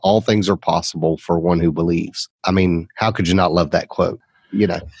all things are possible for one who believes. I mean, how could you not love that quote? You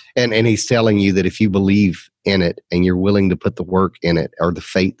know, and he's telling you that if you believe in it and you're willing to put the work in it or the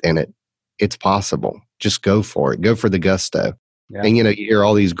faith in it, it's possible. Just go for it. Go for the gusto. Yeah. And, you know, you hear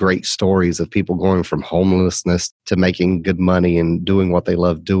all these great stories of people going from homelessness to making good money and doing what they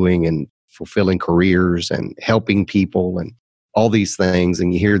love doing and fulfilling careers and helping people and all these things.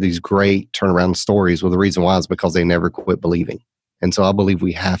 And you hear these great turnaround stories. Well, the reason why is because they never quit believing. And so I believe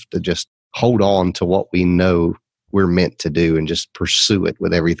we have to just hold on to what we know we're meant to do and just pursue it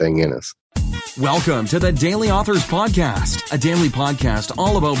with everything in us. Welcome to the Daily Authors Podcast, a daily podcast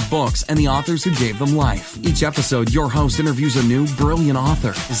all about books and the authors who gave them life. Each episode, your host interviews a new brilliant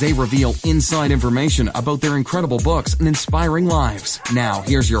author as they reveal inside information about their incredible books and inspiring lives. Now,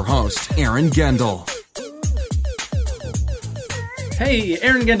 here's your host, Aaron Gendel. Hey,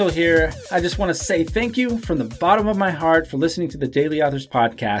 Aaron Gendel here. I just want to say thank you from the bottom of my heart for listening to the Daily Authors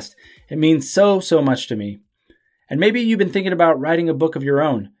Podcast. It means so much to me. And maybe you've been thinking about writing a book of your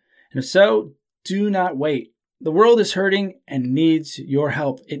own. And if so, do not wait. The world is hurting and needs your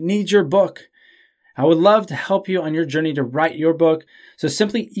help. It needs your book. I would love to help you on your journey to write your book. So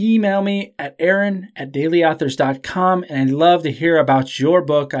simply email me at aaron@dailyauthors.com, and I'd love to hear about your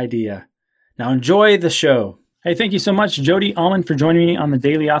book idea. Now enjoy the show. Hey, thank you so much, Jody Allman, for joining me on the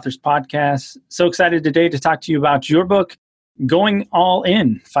Daily Authors Podcast. So excited today to talk to you about your book, Going All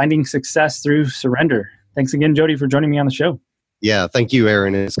In, Finding Success Through Surrender. Thanks again, Jody, for joining me on the show. Yeah, thank you,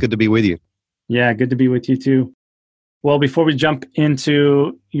 Aaron. It's good to be with you. Yeah, good to be with you too. Well, before we jump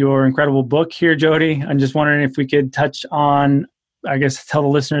into your incredible book here, Jody, I'm just wondering if we could touch on, I guess, tell the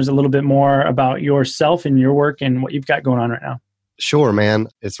listeners a little bit more about yourself and your work and what you've got going on right now. Sure, man.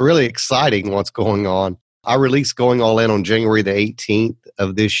 It's really exciting what's going on. I released Going All In on January the 18th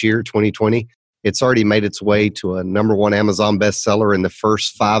of this year, 2020. It's already made its way to a #1 Amazon bestseller in the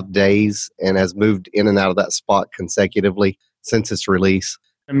first 5 days and has moved in and out of that spot consecutively since its release.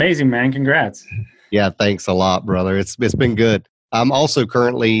 Amazing, man. Congrats. Yeah, thanks a lot, brother. It's been good. I'm also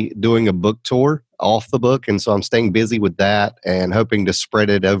currently doing a book tour off the book, and so I'm staying busy with that and hoping to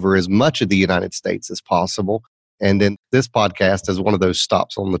spread it over as much of the United States as possible. And then this podcast is one of those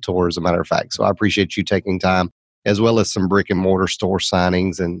stops on the tour, as a matter of fact. So I appreciate you taking time, as well as some brick and mortar store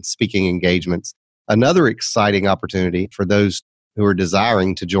signings and speaking engagements. Another exciting opportunity for those who are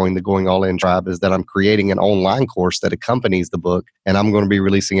desiring to join the Going All In tribe is that I'm creating an online course that accompanies the book, and I'm going to be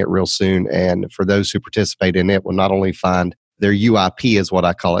releasing it real soon. And for those who participate in it will not only find their UIP, is what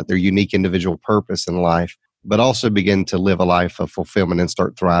I call it, their unique individual purpose in life, but also begin to live a life of fulfillment and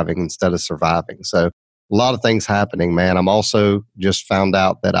start thriving instead of surviving. So a lot of things happening, man. I'm also just found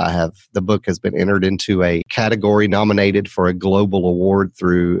out that the book has been entered into a category nominated for a global award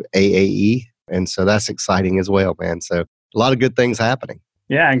through AAE. And so that's exciting as well, man. So a lot of good things happening.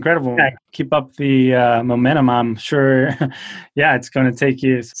 Yeah, incredible. Keep up the momentum. I'm sure, yeah, it's going to take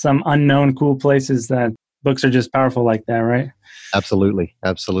you some unknown cool places. That books are just powerful like that, right? Absolutely.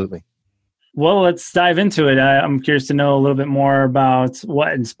 Absolutely. Well, let's dive into it. I'm curious to know a little bit more about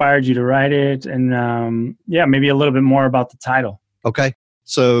what inspired you to write it and, maybe a little bit more about the title. Okay.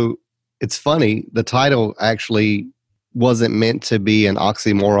 So it's funny. The title actually wasn't meant to be an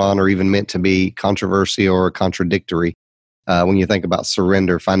oxymoron or even meant to be controversy or contradictory. When you think about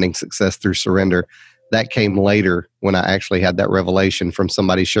surrender, finding success through surrender, that came later when I actually had that revelation from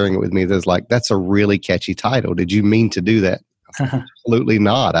somebody sharing it with me. That's like, that's a really catchy title. Did you mean to do that? Absolutely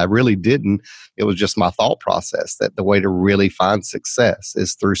not. I really didn't. It was just my thought process that the way to really find success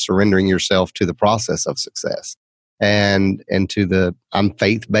is through surrendering yourself to the process of success. And I'm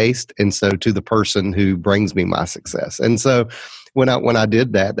faith-based, and so to the person who brings me my success. And so when I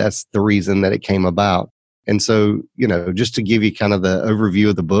did that, that's the reason that it came about. And so, just to give you kind of the overview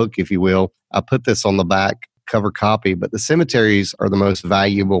of the book, if you will, I put this on the back cover copy, but the cemeteries are the most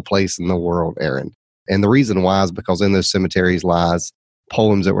valuable place in the world, Aaron. And the reason why is because in those cemeteries lies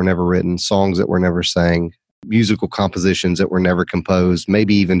poems that were never written, songs that were never sang, musical compositions that were never composed,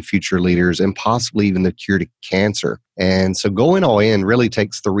 maybe even future leaders, and possibly even the cure to cancer. And so Going All In really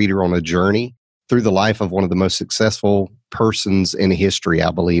takes the reader on a journey through the life of one of the most successful persons in history, I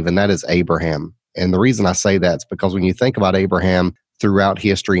believe, and that is Abraham. And the reason I say that is because when you think about Abraham throughout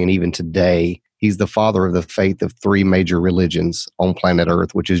history and even today, he's the father of the faith of 3 major religions on planet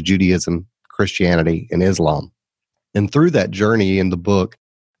Earth, which is Judaism, Christianity, and Islam. And through that journey in the book,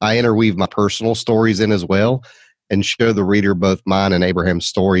 I interweave my personal stories in as well and show the reader both mine and Abraham's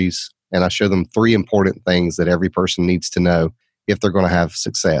stories. And I show them 3 important things that every person needs to know if they're going to have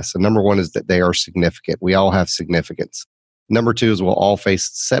success. And number 1 is that they are significant. We all have significance. Number 2 is we'll all face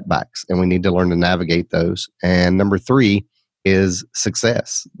setbacks and we need to learn to navigate those. And number 3 is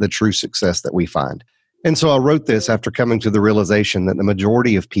success, the true success that we find. And so I wrote this after coming to the realization that the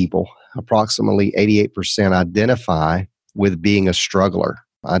majority of people, approximately 88%, identify with being a struggler.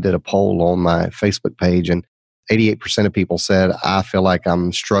 I did a poll on my Facebook page, and 88% of people said, I feel like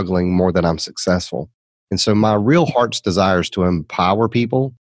I'm struggling more than I'm successful. And so my real heart's desire is to empower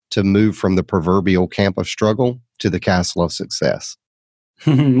people to move from the proverbial camp of struggle to the castle of success.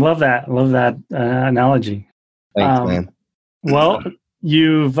 Love that. Love that analogy. Thanks, man. Well,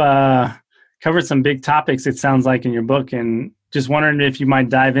 you've covered some big topics, it sounds like, in your book, and just wondering if you might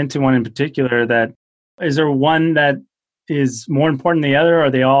dive into one in particular. That is there one that is more important than the other? Or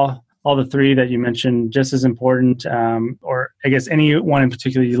are they all the three that you mentioned just as important? Or I guess any one in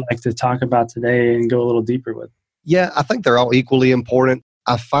particular you'd like to talk about today and go a little deeper with? Yeah, I think they're all equally important.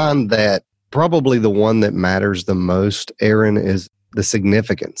 I find that probably the one that matters the most, Aaron, is the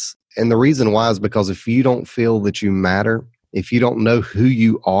significance. And the reason why is because if you don't feel that you matter, if you don't know who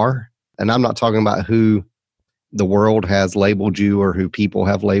you are, and I'm not talking about who the world has labeled you or who people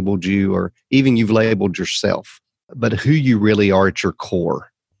have labeled you or even you've labeled yourself, but who you really are at your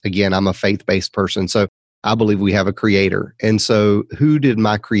core. Again, I'm a faith-based person, so I believe we have a creator. And so who did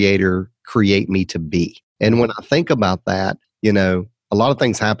my creator create me to be? And when I think about that, a lot of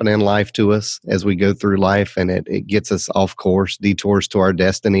things happen in life to us as we go through life, and it gets us off course, detours to our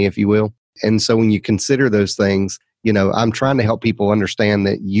destiny, if you will. And so when you consider those things, I'm trying to help people understand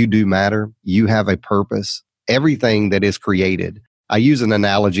that you do matter. You have a purpose. Everything that is created. I use an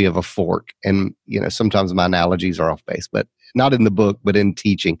analogy of a fork, and sometimes my analogies are off base, but not in the book, but in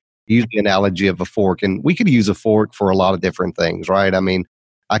teaching. I use the analogy of a fork, and we could use a fork for a lot of different things, right? I mean,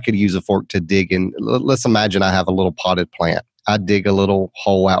 I could use a fork to dig in. Let's imagine I have a little potted plant. I dig a little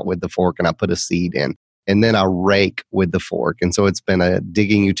hole out with the fork and I put a seed in, and then I rake with the fork. And so it's been a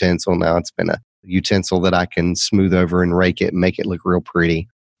digging utensil. Now it's been a utensil that I can smooth over and rake it and make it look real pretty.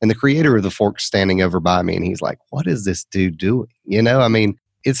 And the creator of the fork's standing over by me, and he's like, what is this dude doing?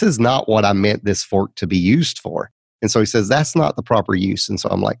 This is not what I meant this fork to be used for. And so he says, that's not the proper use. And so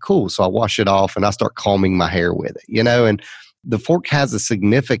I'm like, cool. So I wash it off and I start combing my hair with it, and the fork has a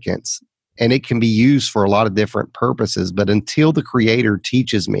significance. And it can be used for a lot of different purposes. But until the creator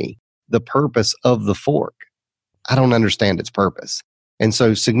teaches me the purpose of the fork, I don't understand its purpose. And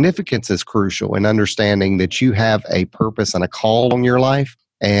so significance is crucial in understanding that you have a purpose and a call on your life.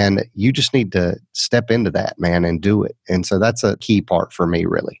 And you just need to step into that, man, and do it. And so that's a key part for me,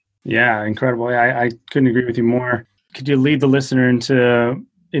 really. Yeah, incredible. I couldn't agree with you more. Could you lead the listener into,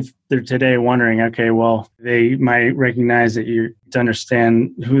 if they're today wondering, okay, well, they might recognize that you to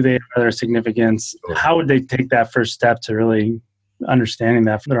understand who they are, their significance. How would they take that first step to really understanding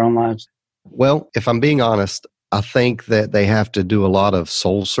that for their own lives? Well, if I'm being honest, I think that they have to do a lot of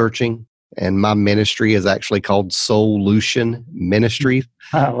soul searching. And my ministry is actually called Solution Ministry.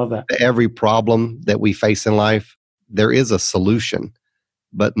 I love that. Every problem that we face in life, there is a solution.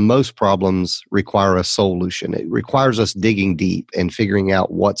 But most problems require a solution. It requires us digging deep and figuring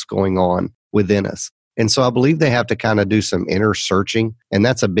out what's going on within us. And so I believe they have to kind of do some inner searching. And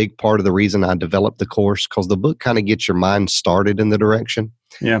that's a big part of the reason I developed the course, because the book kind of gets your mind started in the direction.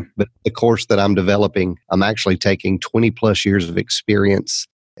 Yeah. But the course that I'm developing, I'm actually taking 20 plus years of experience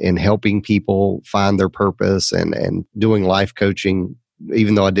in helping people find their purpose and doing life coaching.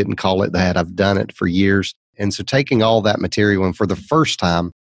 Even though I didn't call it that, I've done it for years. And so taking all that material and for the first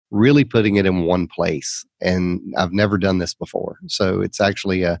time, really putting it in one place. And I've never done this before. So it's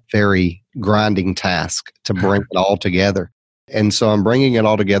actually a very grinding task to bring it all together. And so I'm bringing it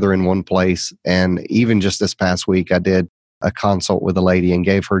all together in one place. And even just this past week, I did a consult with a lady and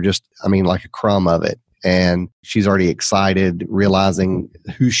gave her like a crumb of it. And she's already excited, realizing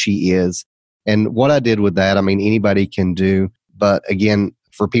who she is. And what I did with that, anybody can do. But again,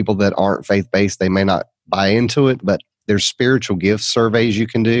 for people that aren't faith-based, they may not buy into it, but there's spiritual gift surveys you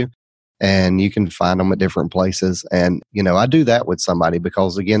can do, and you can find them at different places. And, I do that with somebody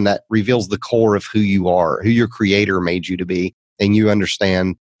because, again, that reveals the core of who you are, who your creator made you to be. And you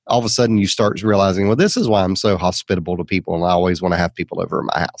understand, all of a sudden you start realizing, well, this is why I'm so hospitable to people. And I always want to have people over at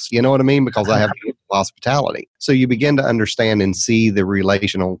my house. You know what I mean? Because I have hospitality. So you begin to understand and see the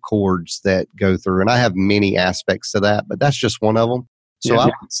relational chords that go through. And I have many aspects to that, but that's just one of them. So I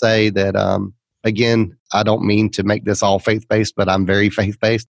would say that, again, I don't mean to make this all faith-based, but I'm very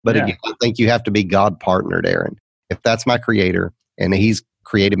faith-based. But again, I think you have to be God-partnered, Aaron. If that's my creator and he's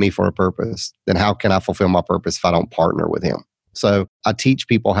created me for a purpose, then how can I fulfill my purpose if I don't partner with him? So I teach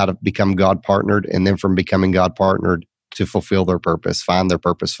people how to become God-partnered, and then from becoming God-partnered to fulfill their purpose, find their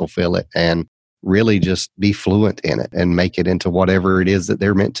purpose, fulfill it, and really just be fluent in it and make it into whatever it is that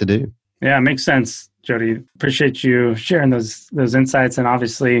they're meant to do. Yeah, it makes sense, Jody. Appreciate you sharing those insights, and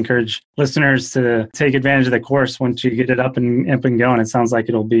obviously encourage listeners to take advantage of the course once you get it up and going. It sounds like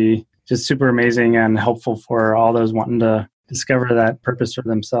it'll be just super amazing and helpful for all those wanting to discover that purpose for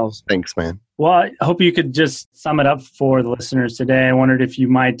themselves. Thanks, man. Well, I hope you could just sum it up for the listeners today. I wondered if you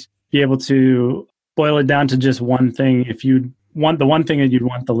might be able to boil it down to just one thing. If you want the one thing that you'd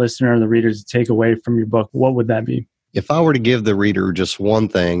want the listener or the reader to take away from your book, what would that be? If I were to give the reader just one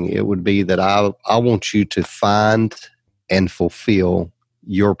thing, it would be that I want you to find and fulfill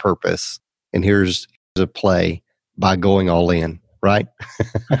your purpose. And here's a play by going all in, right?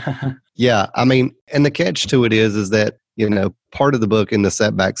 Yeah. I mean, and the catch to it is that, part of the book in the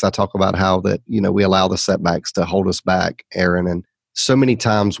setbacks, I talk about how that, we allow the setbacks to hold us back, Aaron. And so many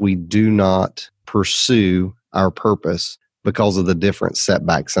times we do not pursue our purpose because of the different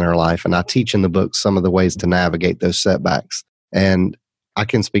setbacks in our life. And I teach in the book some of the ways to navigate those setbacks. And I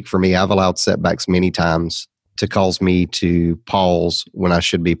can speak for me. I've allowed setbacks many times to cause me to pause when I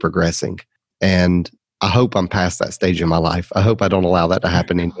should be progressing. And I hope I'm past that stage in my life. I hope I don't allow that to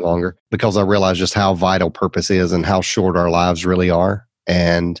happen any longer, because I realize just how vital purpose is and how short our lives really are.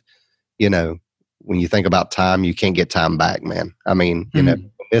 And, when you think about time, you can't get time back, man. I mean,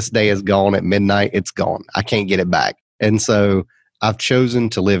 this day is gone at midnight, it's gone. I can't get it back. And so I've chosen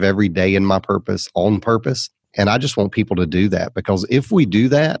to live every day in my purpose, on purpose. And I just want people to do that, because if we do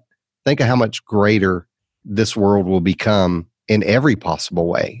that, think of how much greater this world will become in every possible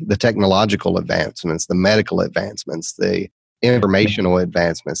way. The technological advancements, the medical advancements, the informational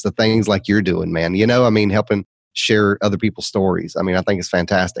advancements, the things like you're doing, man. Helping share other people's stories. I think it's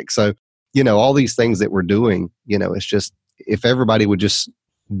fantastic. So, all these things that we're doing, it's just, if everybody would just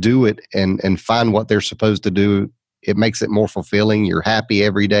do it and find what they're supposed to do, it makes it more fulfilling. You're happy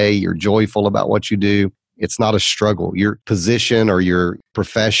every day. You're joyful about what you do. It's not a struggle. Your position or your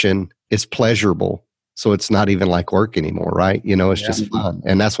profession is pleasurable. So it's not even like work anymore, right? It's just fun.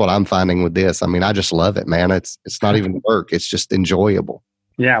 And that's what I'm finding with this. I just love it, man. It's not even work. It's just enjoyable.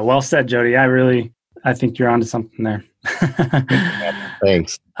 Yeah, well said, Jody. I think you're onto something there.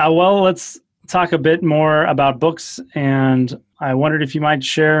 Thanks. Well, let's talk a bit more about books. And I wondered if you might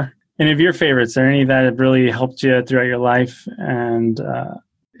share any of your favorites, or any that have really helped you throughout your life, and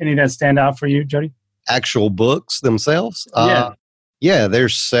any that stand out for you, Jody? Actual books themselves? Yeah,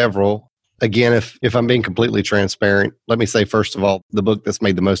 there's several. Again, if I'm being completely transparent, let me say, first of all, the book that's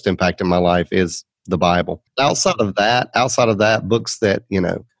made the most impact in my life is the Bible. Outside of that, books that,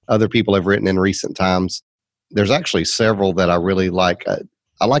 other people have written in recent times, there's actually several that I really like.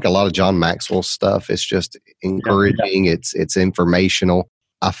 I like a lot of John Maxwell's stuff. It's just encouraging. Yeah. It's informational.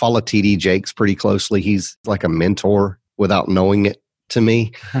 I follow T.D. Jakes pretty closely. He's like a mentor without knowing it to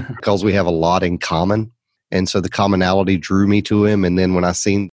me, because we have a lot in common. And so the commonality drew me to him. And then when I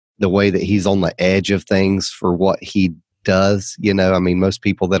seen the way that he's on the edge of things for what he does, most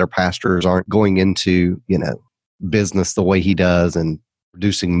people that are pastors aren't going into, business the way he does, and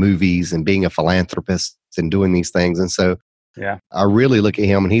producing movies and being a philanthropist and doing these things. And so I really look at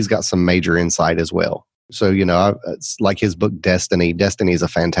him, and he's got some major insight as well. So, it's like his book, Destiny. Destiny is a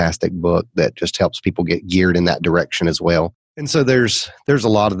fantastic book that just helps people get geared in that direction as well. And so there's a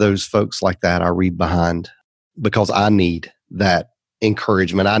lot of those folks like that I read behind, because I need that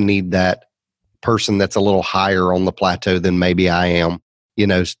encouragement. I need that person that's a little higher on the plateau than maybe I am,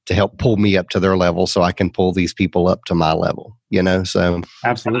 to help pull me up to their level, so I can pull these people up to my level, So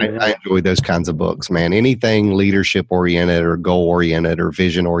absolutely, I enjoy those kinds of books, man. Anything leadership oriented or goal oriented or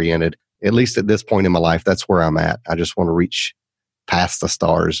vision oriented, at least at this point in my life, that's where I'm at. I just want to reach past the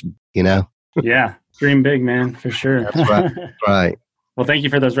stars, Yeah. Dream big, man, for sure. That's right. Right. Well, thank you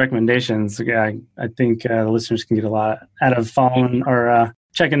for those recommendations. Yeah, I think the listeners can get a lot out of following or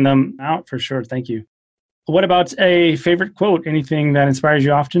checking them out for sure. Thank you. What about a favorite quote? Anything that inspires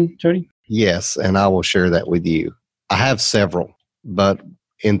you often, Jody? Yes, and I will share that with you. I have several, but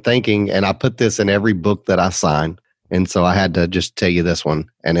in thinking, and I put this in every book that I sign, and so I had to just tell you this one,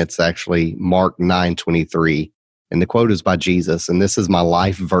 and it's actually Mark 9:23. And the quote is by Jesus, and this is my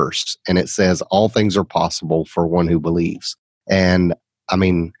life verse. And it says, "All things are possible for one who believes." And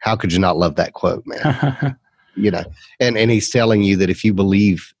how could you not love that quote, man? And he's telling you that if you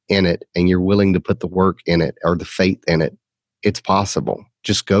believe in it and you're willing to put the work in it or the faith in it, it's possible.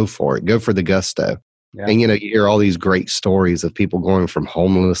 Just go for it. Go for the gusto. Yeah. And, you hear all these great stories of people going from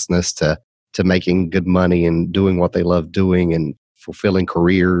homelessness to making good money and doing what they love doing and fulfilling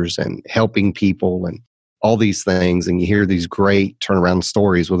careers and helping people and all these things. And you hear these great turnaround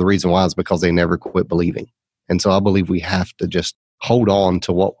stories. Well, the reason why is because they never quit believing. And so I believe we have to just hold on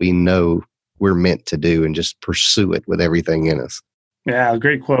to what we know we're meant to do and just pursue it with everything in us. Yeah,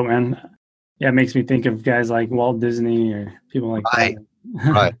 great quote, man. Yeah, it makes me think of guys like Walt Disney or people like Right.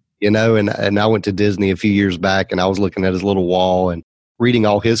 that. Right. And I went to Disney a few years back, and I was looking at his little wall and reading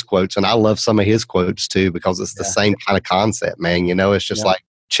all his quotes. And I love some of his quotes too, because it's the same kind of concept, man. It's just like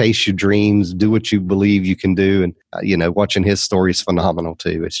chase your dreams, do what you believe you can do. And, watching his story is phenomenal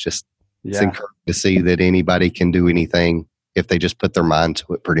too. It's just, it's encouraging to see that anybody can do anything if they just put their mind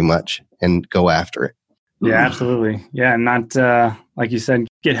to it pretty much and go after it. Yeah, absolutely. Yeah. And not, like you said,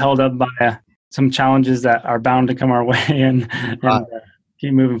 get held up by some challenges that are bound to come our way and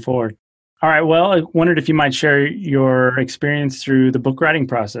keep moving forward. All right. Well, I wondered if you might share your experience through the book writing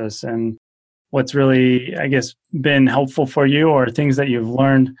process and what's really, I guess, been helpful for you, or things that you've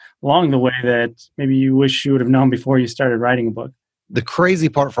learned along the way that maybe you wish you would have known before you started writing a book. The crazy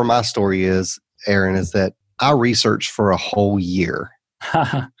part for my story is, Aaron, is that I researched for a whole year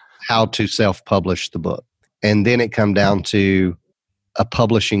how to self-publish the book. And then it come down to a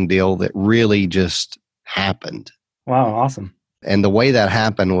publishing deal that really just happened. Wow, awesome. And the way that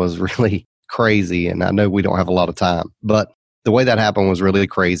happened was really crazy. And I know we don't have a lot of time, but the way that happened was really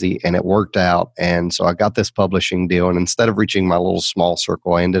crazy, and it worked out. And so I got this publishing deal, and instead of reaching my little small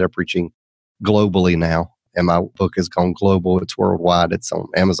circle, I ended up reaching globally now. And my book has gone global. It's worldwide. It's on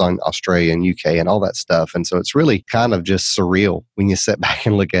Amazon, Australia, and UK, and all that stuff. And so it's really kind of just surreal when you sit back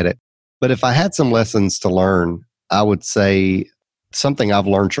and look at it. But if I had some lessons to learn, I would say something I've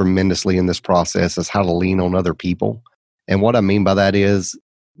learned tremendously in this process is how to lean on other people. And what I mean by that is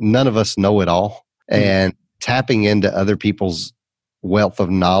none of us know it all. And tapping into other people's wealth of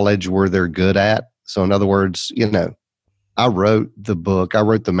knowledge where they're good at. So in other words, I wrote the book, I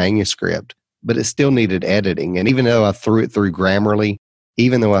wrote the manuscript, but it still needed editing. And even though I threw it through Grammarly,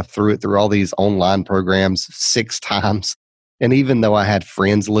 even though I threw it through all these online programs 6 times, and even though I had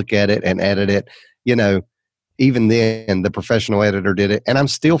friends look at it and edit it, even then the professional editor did it, and I'm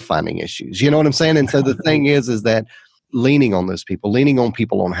still finding issues. You know what I'm saying? And so the thing is that leaning on those people, leaning on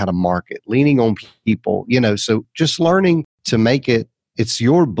people on how to market, leaning on people, so just learning to make it's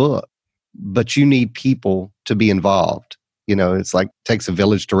your book, but you need people to be involved. It's like it takes a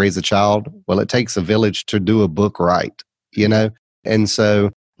village to raise a child. Well, it takes a village to do a book right, And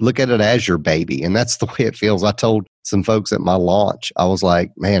so look at it as your baby. And that's the way it feels. I told some folks at my launch, I was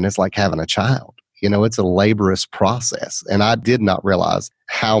like, man, it's like having a child. It's a laborious process. And I did not realize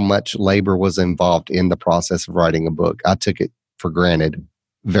how much labor was involved in the process of writing a book. I took it for granted,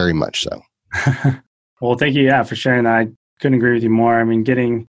 very much so. Well, thank you, for sharing that. I couldn't agree with you more. I mean,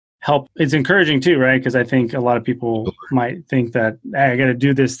 getting help, it's encouraging too, right? Because I think a lot of people might think that, hey, I got to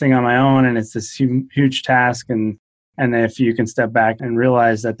do this thing on my own, and it's this huge task. And if you can step back and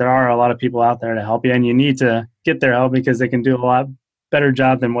realize that there are a lot of people out there to help you, and you need to get their help because they can do a lot better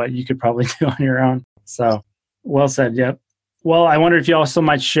job than what you could probably do on your own. So well said. Yep. Well, I wonder if you also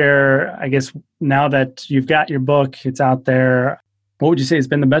might share, I guess, now that you've got your book, it's out there, what would you say has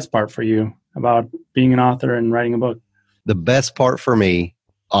been the best part for you about being an author and writing a book? The best part for me,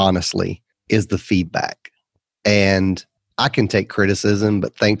 honestly, is the feedback. And I can take criticism,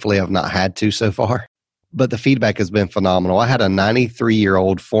 but thankfully I've not had to so far. But the feedback has been phenomenal. I had a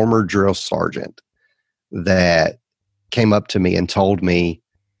 93-year-old former drill sergeant that came up to me and told me,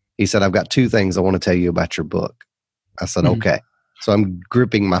 he said, I've got 2 things I want to tell you about your book. I said, okay. So I'm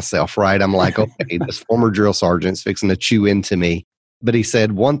gripping myself, right? I'm like, okay, this former drill sergeant's fixing to chew into me. But he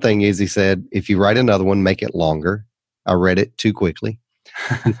said, one thing is, he said, if you write another one, make it longer. I read it too quickly.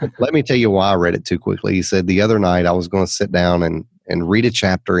 He said, let me tell you why I read it too quickly. He said, the other night I was going to sit down and read a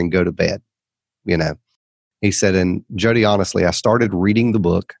chapter and go to bed, He said, and Jody, honestly, I started reading the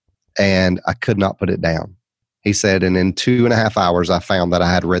book and I could not put it down. He said, and in 2.5 hours, I found that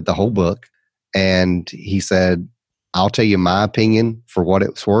I had read the whole book. And he said, I'll tell you my opinion for what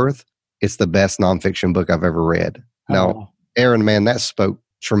it's worth. It's the best nonfiction book I've ever read. Now, Aaron, man, that spoke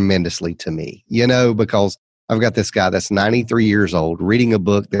tremendously to me, because I've got this guy that's 93 years old reading a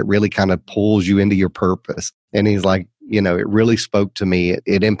book that really kind of pulls you into your purpose. And he's like, it really spoke to me.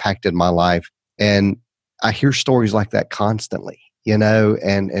 It impacted my life. And I hear stories like that constantly,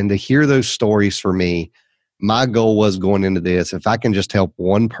 and to hear those stories for me, my goal was going into this, if I can just help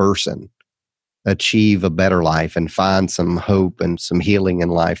one person achieve a better life and find some hope and some healing in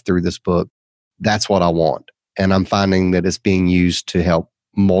life through this book, that's what I want. And I'm finding that it's being used to help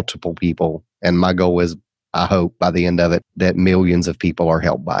multiple people. And my goal is, I hope by the end of it, that millions of people are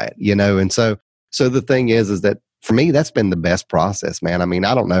helped by it, And so the thing is that for me, that's been the best process, man. I mean,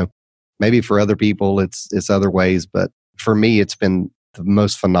 I don't know, maybe for other people, it's other ways, but for me, it's been the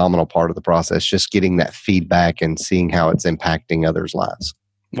most phenomenal part of the process, just getting that feedback and seeing how it's impacting others' lives.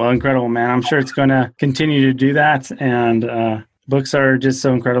 Well, incredible, man. I'm sure it's going to continue to do that. And Books are just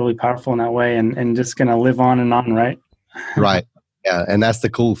so incredibly powerful in that way and just going to live on and on, right? Right. Yeah. And that's the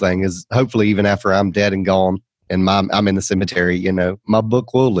cool thing is hopefully even after I'm dead and gone and I'm in the cemetery, you know, my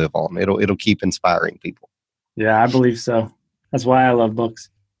book will live on. It'll keep inspiring people. Yeah, I believe so. That's why I love books.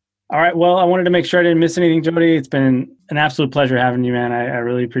 All right. Well, I wanted to make sure I didn't miss anything, Jody. It's been an absolute pleasure having you, man. I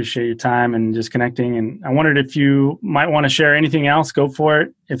really appreciate your time and just connecting. And I wondered if you might want to share anything else, go for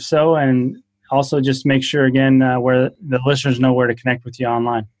it. If so, and also just make sure again, where the listeners know where to connect with you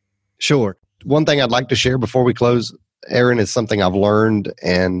online. Sure. One thing I'd like to share before we close, Aaron, is something I've learned.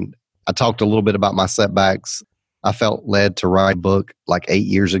 And I talked a little bit about my setbacks. I felt led to write a book like 8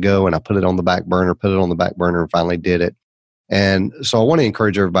 years ago, and I put it on the back burner, and finally did it. And so I want to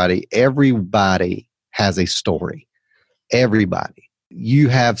encourage everybody. Everybody has a story. Everybody. You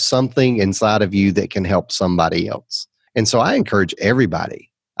have something inside of you that can help somebody else. And so I encourage everybody.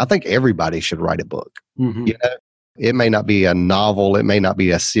 I think everybody should write a book. Mm-hmm. You know, it may not be a novel, it may not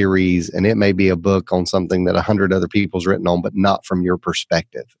be a series, and it may be a book on something that 100 other people's written on, but not from your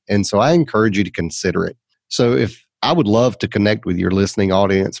perspective. And so I encourage you to consider it. So if I would love to connect with your listening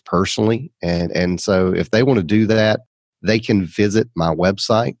audience personally, and so if they want to do that, they can visit my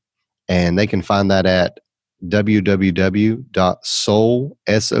website, and they can find that at www.soul,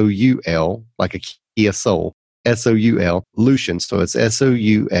 S-O-U-L, like a key of soul, S-O-U-L, Lution, so it's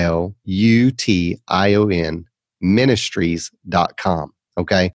SOULUTION, ministries.com,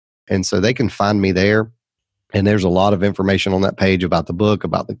 okay? And so they can find me there, and there's a lot of information on that page about the book,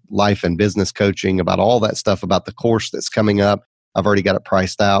 about the life and business coaching, about all that stuff, about the course that's coming up. I've already got it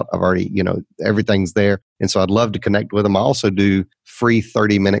priced out. I've already, you know, everything's there. And so I'd love to connect with them. I also do free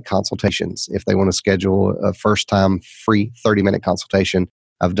 30-minute consultations. If they want to schedule a first-time free 30-minute consultation,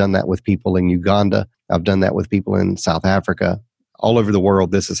 I've done that with people in Uganda. I've done that with people in South Africa. All over the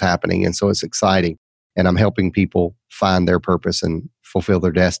world, this is happening. And so it's exciting. And I'm helping people find their purpose and fulfill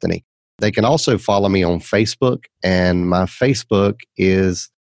their destiny. They can also follow me on Facebook. And my Facebook is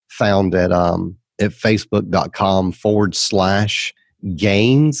found at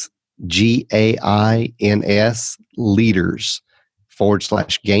facebook.com/gains, GAINS leaders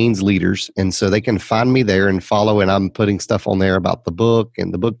 /gains leaders. And so they can find me there and follow. And I'm putting stuff on there about the book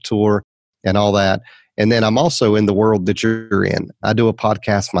and the book tour and all that. And then I'm also in the world that you're in. I do a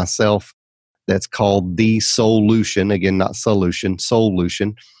podcast myself that's called The Solution. Again, not solution,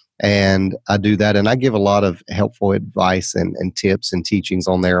 Solution. And I do that. And I give a lot of helpful advice and tips and teachings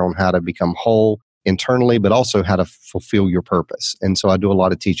on there on how to become whole internally, but also how to fulfill your purpose. And so I do a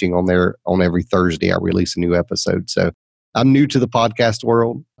lot of teaching on there. On every Thursday, I release a new episode. So I'm new to the podcast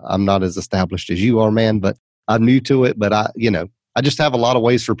world. I'm not as established as you are, man, but I'm new to it. But I just have a lot of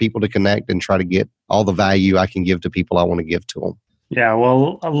ways for people to connect and try to get all the value I can give to people I want to give to them. Yeah,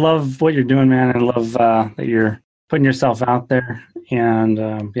 well, I love what you're doing, man. I love that you're putting yourself out there. And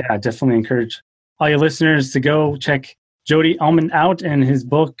I definitely encourage all your listeners to go check Jody Allman out and his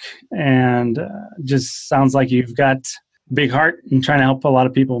book. And just sounds like you've got a big heart and trying to help a lot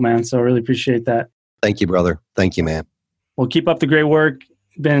of people, man. So I really appreciate that. Thank you, brother. Thank you, man. Well, keep up the great work.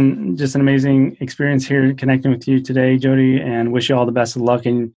 Been just an amazing experience here connecting with you today, Jody, and wish you all the best of luck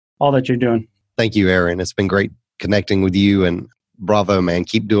in all that you're doing. Thank you, Aaron. It's been great connecting with you, and bravo, man.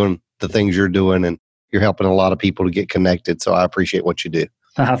 Keep doing the things you're doing, and you're helping a lot of people to get connected. So I appreciate what you do.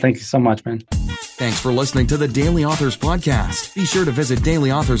 Thank you so much, man. Thanks for listening to the Daily Authors Podcast. Be sure to visit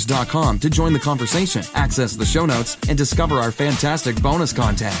dailyauthors.com to join the conversation, access the show notes, and discover our fantastic bonus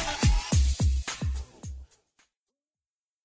content.